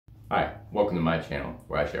Hi, welcome to my channel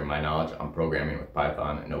where I share my knowledge on programming with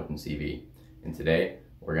Python and OpenCV. And today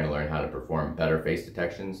we're going to learn how to perform better face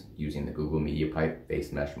detections using the Google MediaPipe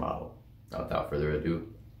face mesh model. Now without further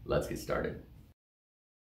ado, let's get started.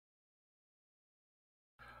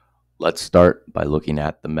 Let's start by looking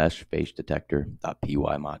at the mesh face detector.py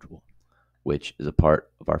module, which is a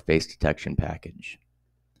part of our face detection package.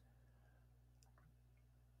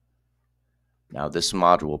 Now this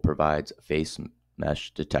module provides a face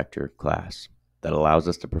mesh detector class that allows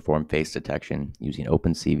us to perform face detection using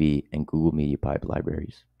OpenCV and Google MediaPipe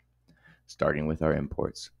libraries. Starting with our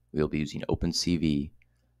imports, we'll be using OpenCV,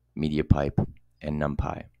 MediaPipe, and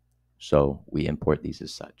NumPy. So we import these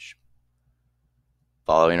as such.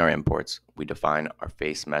 Following our imports, we define our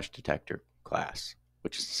Face Mesh Detector class,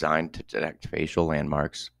 which is designed to detect facial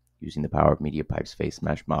landmarks using the power of MediaPipe's face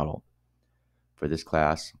mesh model. For this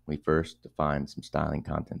class, we first define some styling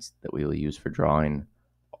contents that we will use for drawing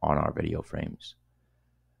on our video frames.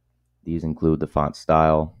 These include the font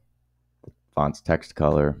style, the font's text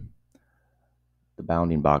color, the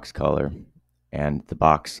bounding box color, and the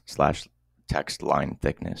box/text line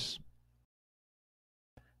thickness.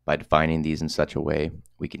 By defining these in such a way,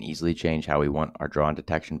 we can easily change how we want our drawn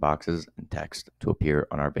detection boxes and text to appear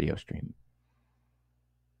on our video stream.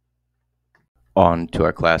 On to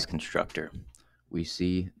our class constructor. We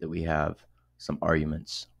see that we have some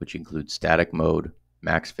arguments, which include static mode,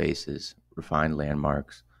 max faces, refined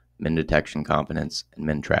landmarks, min detection confidence, and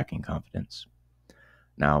min tracking confidence.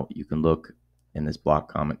 Now, you can look in this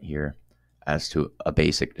block comment here as to a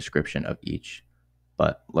basic description of each,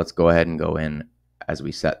 but let's go ahead and go in as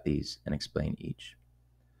we set these and explain each.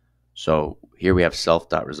 So here we have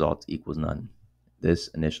self.results equals none. This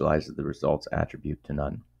initializes the results attribute to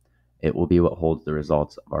none. It will be what holds the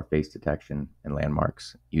results of our face detection and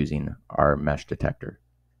landmarks using our mesh detector.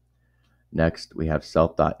 Next, we have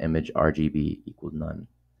self.image RGB equals none.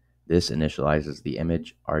 This initializes the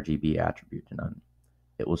image RGB attribute to none.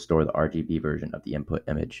 It will store the RGB version of the input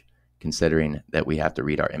image, considering that we have to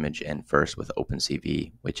read our image in first with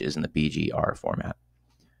OpenCV, which is in the BGR format.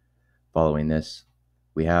 Following this,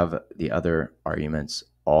 we have the other arguments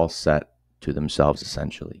all set to themselves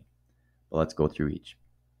essentially. But let's go through each.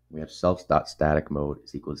 We have self.static mode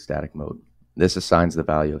is equal to static mode. This assigns the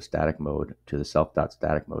value of static mode to the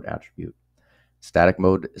self.static mode attribute. Static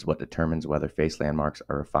mode is what determines whether face landmarks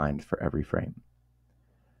are refined for every frame.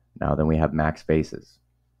 Now then we have max faces.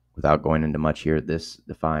 Without going into much here, this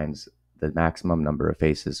defines the maximum number of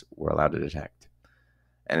faces we're allowed to detect.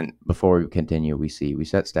 And before we continue, we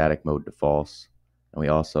set static mode to false, and we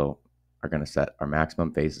also are going to set our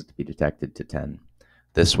maximum faces to be detected to 10.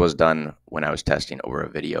 This was done when I was testing over a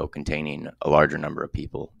video containing a larger number of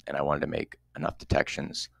people, and I wanted to make enough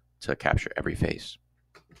detections to capture every face.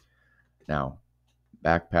 Now,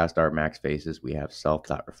 back past our max faces, we have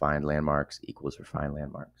self.refined landmarks equals refined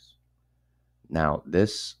landmarks. Now,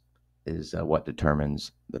 this is what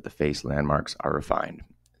determines that the face landmarks are refined.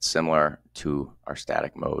 It's similar to our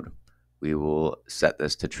static mode. We will set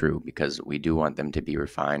this to true because we do want them to be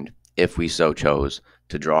refined if we so chose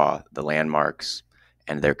to draw the landmarks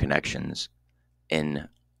and their connections in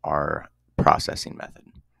our processing method.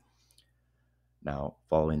 Now,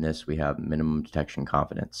 following this, we have minimum detection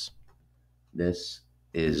confidence. This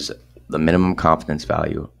is the minimum confidence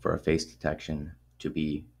value for a face detection to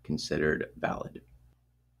be considered valid.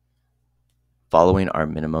 Following our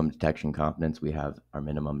minimum detection confidence, we have our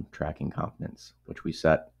minimum tracking confidence, which we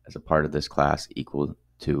set as a part of this class equal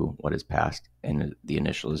to what is passed in the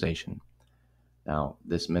initialization. Now,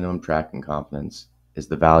 this minimum tracking confidence is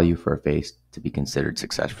the value for a face to be considered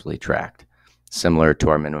successfully tracked, similar to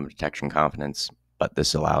our minimum detection confidence, but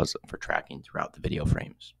this allows for tracking throughout the video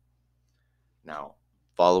frames. Now,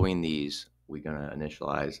 following these, we're going to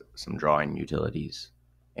initialize some drawing utilities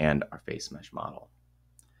and our face mesh model.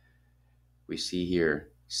 We see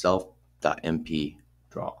here self.mp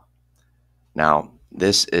draw. Now,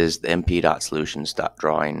 this is the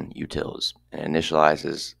mp.solutions.drawing utils and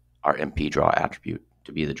initializes our mp draw attribute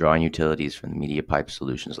to be the drawing utilities from the MediaPipe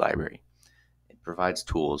solutions library. It provides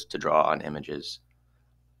tools to draw on images.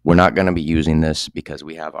 We're not going to be using this because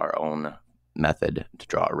we have our own method to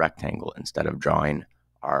draw a rectangle instead of drawing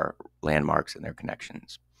our landmarks and their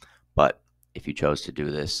connections. But if you chose to do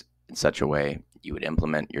this in such a way, you would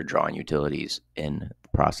implement your drawing utilities in the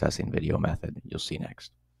processing video method you'll see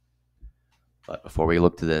next. But before we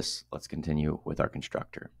look to this, let's continue with our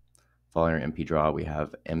constructor. Following our MP draw, we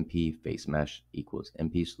have MP face mesh equals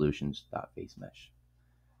MP solutions.face mesh.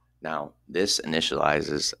 Now, this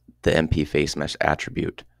initializes the MP face mesh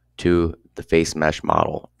attribute to the face mesh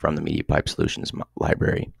model from the MediaPipe solutions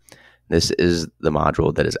library. This is the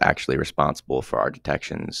module that is actually responsible for our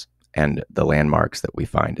detections and the landmarks that we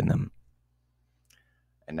find in them.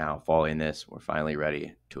 And now, following this, we're finally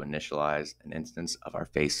ready to initialize an instance of our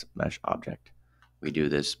face mesh object. We do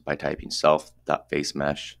this by typing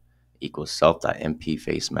self.facemesh equals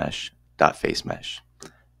self.mpFaceMesh.faceMesh,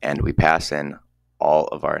 and we pass in all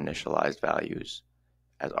of our initialized values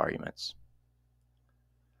as arguments.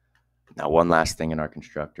 Now, one last thing in our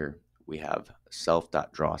constructor, we have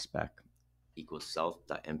self.drawSpec equals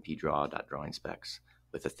self.mpDraw.drawingSpecs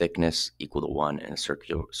with a thickness equal to 1 and a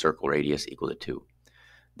circle radius equal to 2.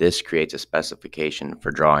 This creates a specification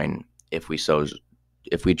for drawing if we chose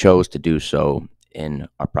to do so in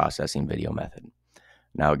our processing video method.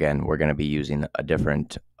 Now again, we're going to be using a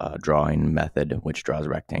different drawing method which draws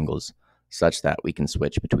rectangles such that we can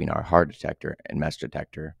switch between our hard detector and mesh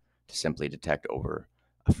detector to simply detect over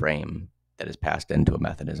a frame that is passed into a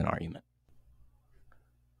method as an argument.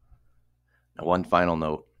 Now, one final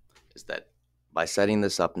note is that by setting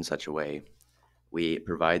this up in such a way, we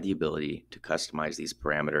provide the ability to customize these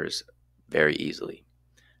parameters very easily.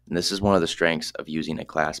 And this is one of the strengths of using a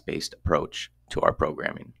class-based approach to our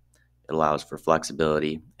programming. It allows for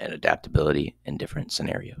flexibility and adaptability in different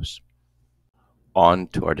scenarios. On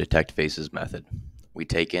to our detect faces method. We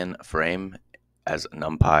take in a frame as a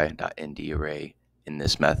numpy.ndArray in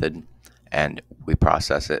this method, and we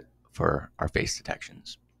process it for our face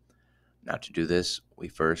detections. Now, to do this, we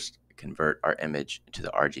first convert our image to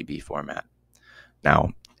the RGB format.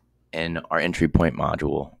 Now, in our entry point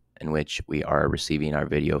module, in which we are receiving our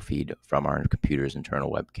video feed from our computer's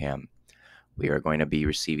internal webcam, we are going to be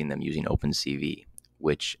receiving them using OpenCV,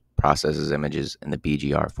 which processes images in the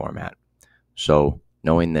BGR format. So,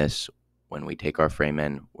 knowing this, when we take our frame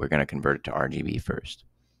in, we're going to convert it to RGB first.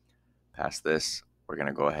 Past this, we're going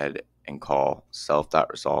to go ahead and call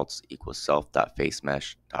self.results equals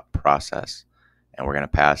self.facemesh.process, and we're going to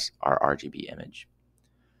pass our RGB image.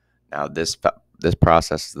 Now, this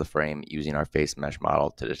processes the frame using our face mesh model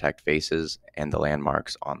to detect faces and the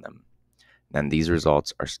landmarks on them. Then these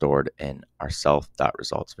results are stored in our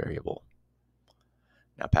self.results variable.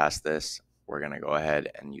 Now, past this, we're going to go ahead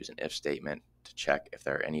and use an if statement to check if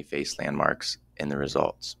there are any face landmarks in the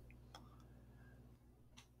results.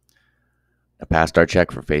 Now, past our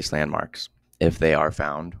check for face landmarks, if they are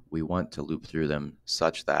found, we want to loop through them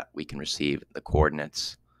such that we can receive the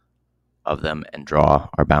coordinates of them and draw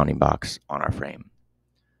our bounding box on our frame.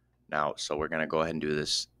 Now, so we're going to go ahead and do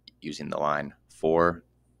this using the line for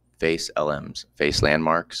face LMs, face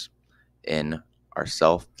landmarks, in our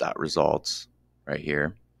self.results right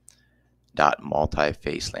here, dot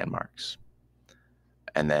multi-face landmarks.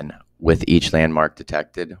 And then with each landmark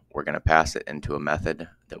detected, we're going to pass it into a method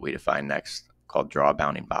that we define next called draw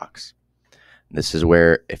bounding box. This is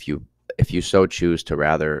where if you so choose to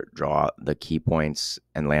rather draw the key points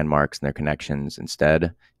and landmarks and their connections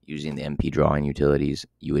instead using the MP drawing utilities,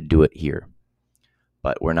 you would do it here.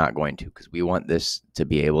 But we're not going to, because we want this to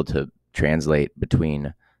be able to translate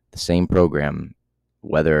between the same program,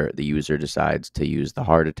 whether the user decides to use the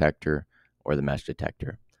hard detector or the mesh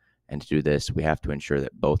detector. And to do this, we have to ensure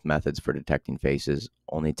that both methods for detecting faces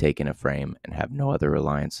only take in a frame and have no other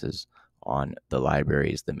reliances on the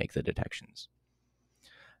libraries that make the detections.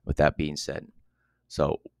 With that being said,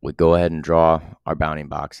 so we go ahead and draw our bounding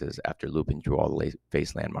boxes after looping through all the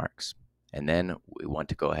face landmarks. And then we want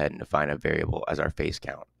to go ahead and define a variable as our face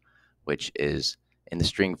count, which is in the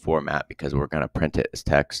string format because we're going to print it as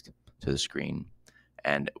text to the screen.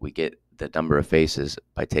 And we get the number of faces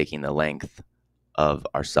by taking the length of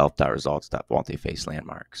our self.results.multi-face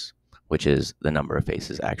landmarks, which is the number of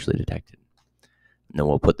faces actually detected. And then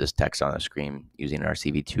we'll put this text on the screen using our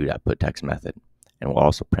cv2.putText method. And we'll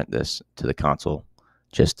also print this to the console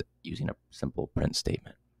just using a simple print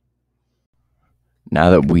statement.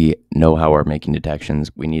 Now that we know how we're making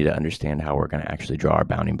detections, we need to understand how we're going to actually draw our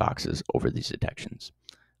bounding boxes over these detections.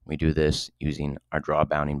 We do this using our draw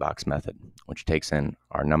bounding box method, which takes in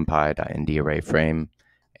our numpy.ndArray frame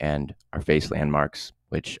and our face landmarks,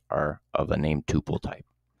 which are of a named tuple type.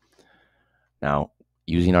 Now,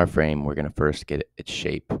 using our frame, we're going to first get its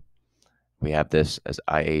shape. We have this as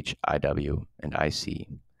IH, IW, and IC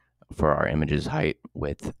for our image's height,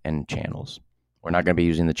 width, and channels. We're not going to be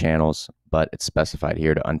using the channels, but it's specified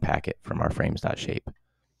here to unpack it from our frames.shape.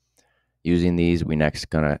 Using these, we next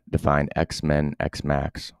going to define xmin,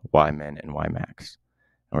 xmax, ymin, and ymax.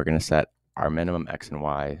 And we're going to set our minimum x and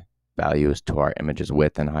y values to our image's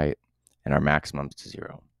width and height, and our maximums to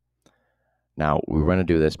 0. Now, we're going to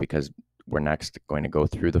do this because we're next going to go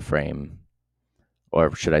through the frame,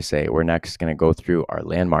 or should I say, we're next going to go through our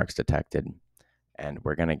landmarks detected, and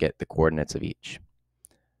we're going to get the coordinates of each.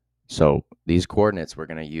 So these coordinates we're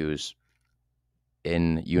going to use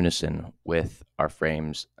in unison with our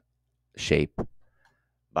frame's shape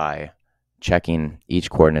by checking each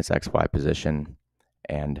coordinate's XY position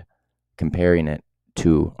and comparing it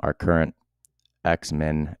to our current X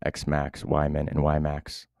min, X max, Y min, and Y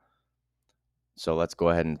max. So let's go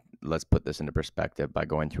ahead and let's put this into perspective by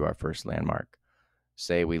going through our first landmark.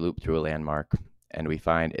 Say we loop through a landmark and we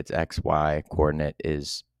find its XY coordinate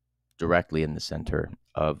is directly in the center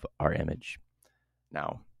of our image.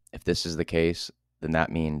 Now, if this is the case, then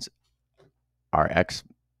that means our X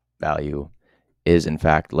value is in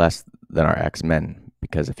fact less than our X min,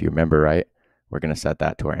 because if you remember right, we're going to set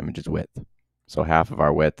that to our image's width. So half of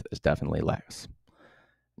our width is definitely less.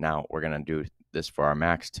 Now we're going to do this for our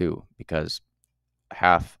max too, because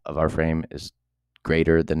half of our frame is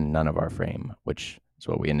greater than none of our frame, which is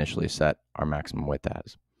what we initially set our maximum width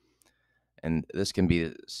as. And this can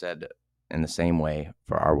be said in the same way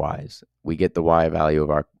for our Ys. We get the Y value of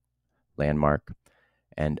our landmark,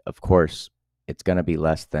 and of course, it's going to be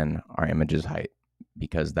less than our image's height,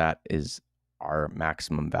 because that is our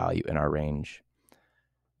maximum value in our range.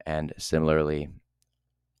 And similarly,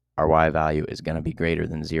 our Y value is going to be greater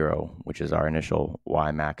than 0, which is our initial Y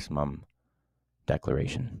maximum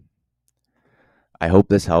declaration. I hope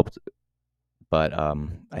this helped, but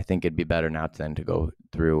I think it'd be better now to go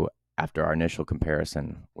through after our initial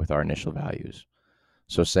comparison with our initial values.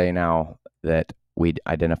 So say now that we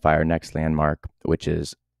identify our next landmark, which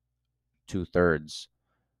is 2/3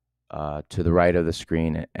 to the right of the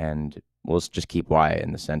screen, and we'll just keep Y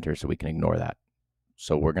in the center so we can ignore that.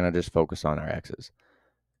 So we're going to just focus on our X's,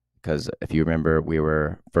 because if you remember, we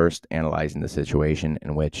were first analyzing the situation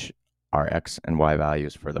in which our X and Y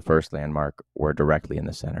values for the first landmark were directly in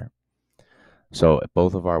the center. So if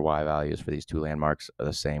both of our Y values for these two landmarks are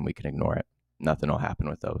the same, we can ignore it. Nothing will happen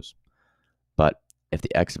with those. But if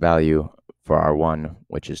the X value for our one,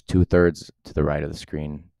 which is 2/3 to the right of the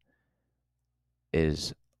screen,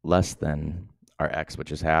 is less than our X,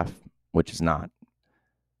 which is half, which is not,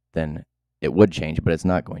 then it would change, but it's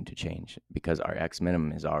not going to change, because our X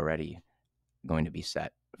minimum is already going to be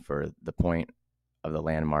set for the point of the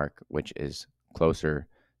landmark, which is closer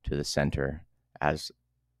to the center, as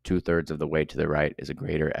 2/3 of the way to the right is a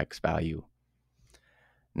greater X value.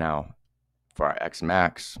 Now, for our X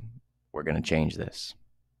max, we're going to change this,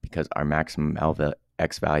 because our maximum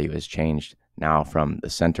X value is changed now from the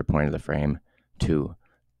center point of the frame to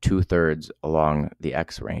 2/3 along the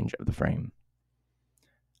X range of the frame.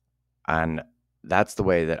 And that's the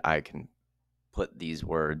way that I can put these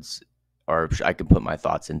words, or I can put my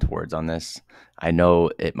thoughts into words on this. I know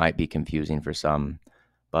it might be confusing for some,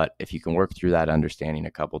 but if you can work through that understanding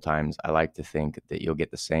a couple times, I like to think that you'll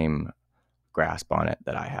get the same grasp on it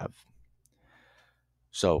that I have.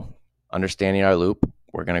 So, understanding our loop,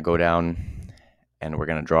 we're going to go down and we're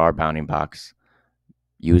going to draw our bounding box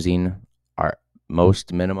using our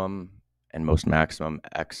most minimum and most maximum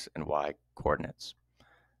X and Y coordinates.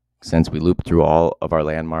 Since we loop through all of our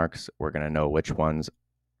landmarks, we're going to know which ones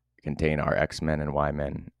contain our X min and Y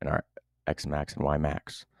min and our X max and Y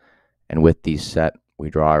max. And with these set, we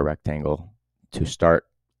draw a rectangle to start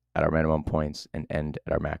at our minimum points and end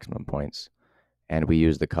at our maximum points. And we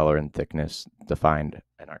use the color and thickness defined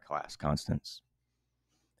in our class constants.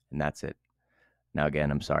 And that's it. Now, again,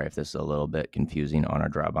 I'm sorry if this is a little bit confusing on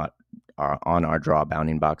our draw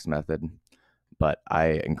bounding box method, but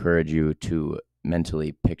I encourage you to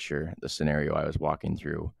mentally picture the scenario I was walking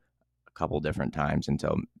through a couple different times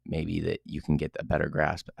until maybe that you can get a better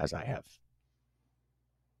grasp as I have.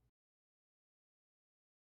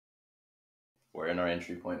 We're in our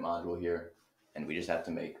entry point module here, and we just have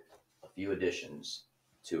to make a few additions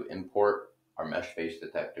to import our mesh face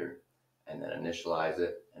detector and then initialize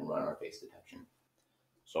it and run our face detection.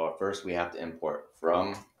 So first we have to import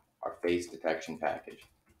from our face detection package.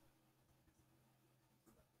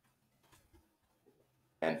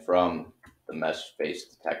 And from the mesh face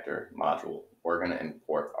detector module, we're going to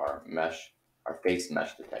import our face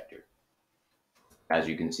mesh detector. As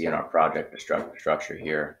you can see in our project structure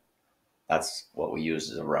here, that's what we use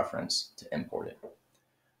as a reference to import it.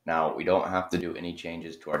 Now, we don't have to do any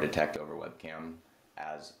changes to our detect over webcam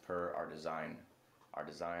as per our design. Our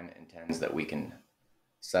design intends that we can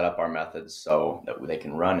set up our methods so that they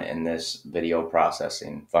can run in this video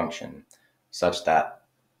processing function such that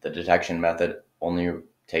the detection method only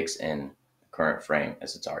takes in the current frame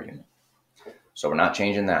as its argument. So we're not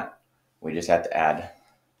changing that. We just have to add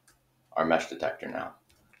our mesh detector now.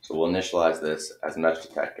 So we'll initialize this as mesh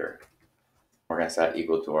detector. We're going to set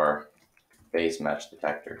equal to our face mesh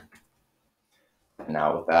detector. And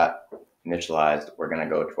now with that initialized, we're going to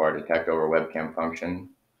go to our detect over webcam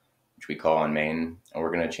function which we call on main, and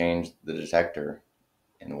we're going to change the detector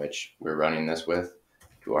in which we're running this with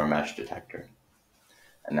to our mesh detector.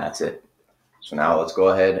 And that's it. So now let's go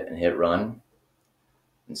ahead and hit run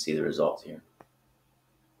and see the results here.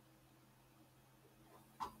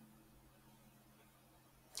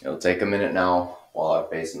 It'll take a minute now while our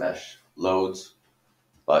face mesh loads,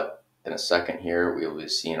 but in a second here we will be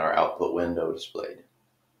seeing our output window displayed.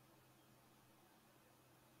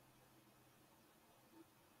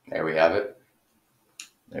 There we have it.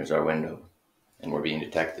 There's our window, and we're being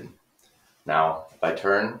detected. Now, if I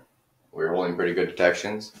turn, we're holding pretty good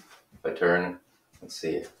detections. If I turn, let's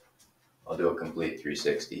see, I'll do a complete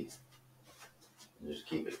 360. Just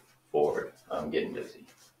keep it forward. I'm getting dizzy.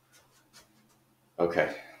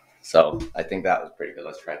 Okay, so I think that was pretty good.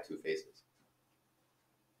 Let's try two faces.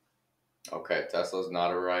 Okay, Tesla's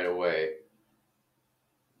not a right away,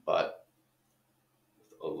 but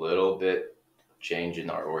a little bit change in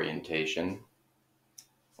our orientation.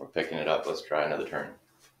 We're picking it up. Let's try another turn.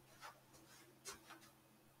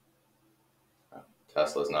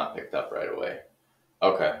 Tesla's not picked up right away.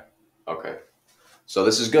 Okay. So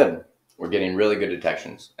this is good. We're getting really good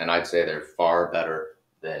detections, and I'd say they're far better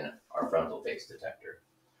than our frontal face detector.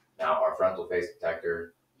 Now, our frontal face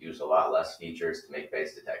detector used a lot less features to make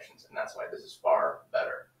face detections, and that's why this is far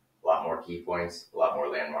better. A lot more key points, a lot more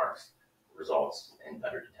landmarks, results in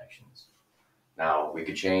better detections. Now, we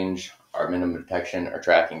could change our minimum detection or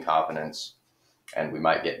tracking confidence, and we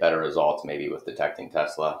might get better results maybe with detecting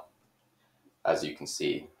Tesla, as you can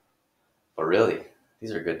see. But really,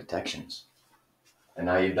 these are good detections. And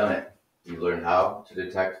now you've done it. You've learned how to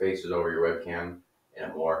detect faces over your webcam in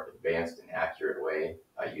a more advanced and accurate way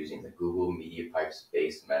by using the Google MediaPipe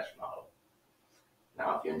Face Mesh model.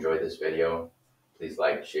 Now, if you enjoyed this video, please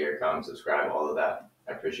like, share, comment, subscribe, all of that.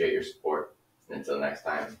 I appreciate your support. And until next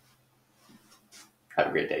time, have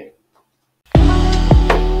a great day.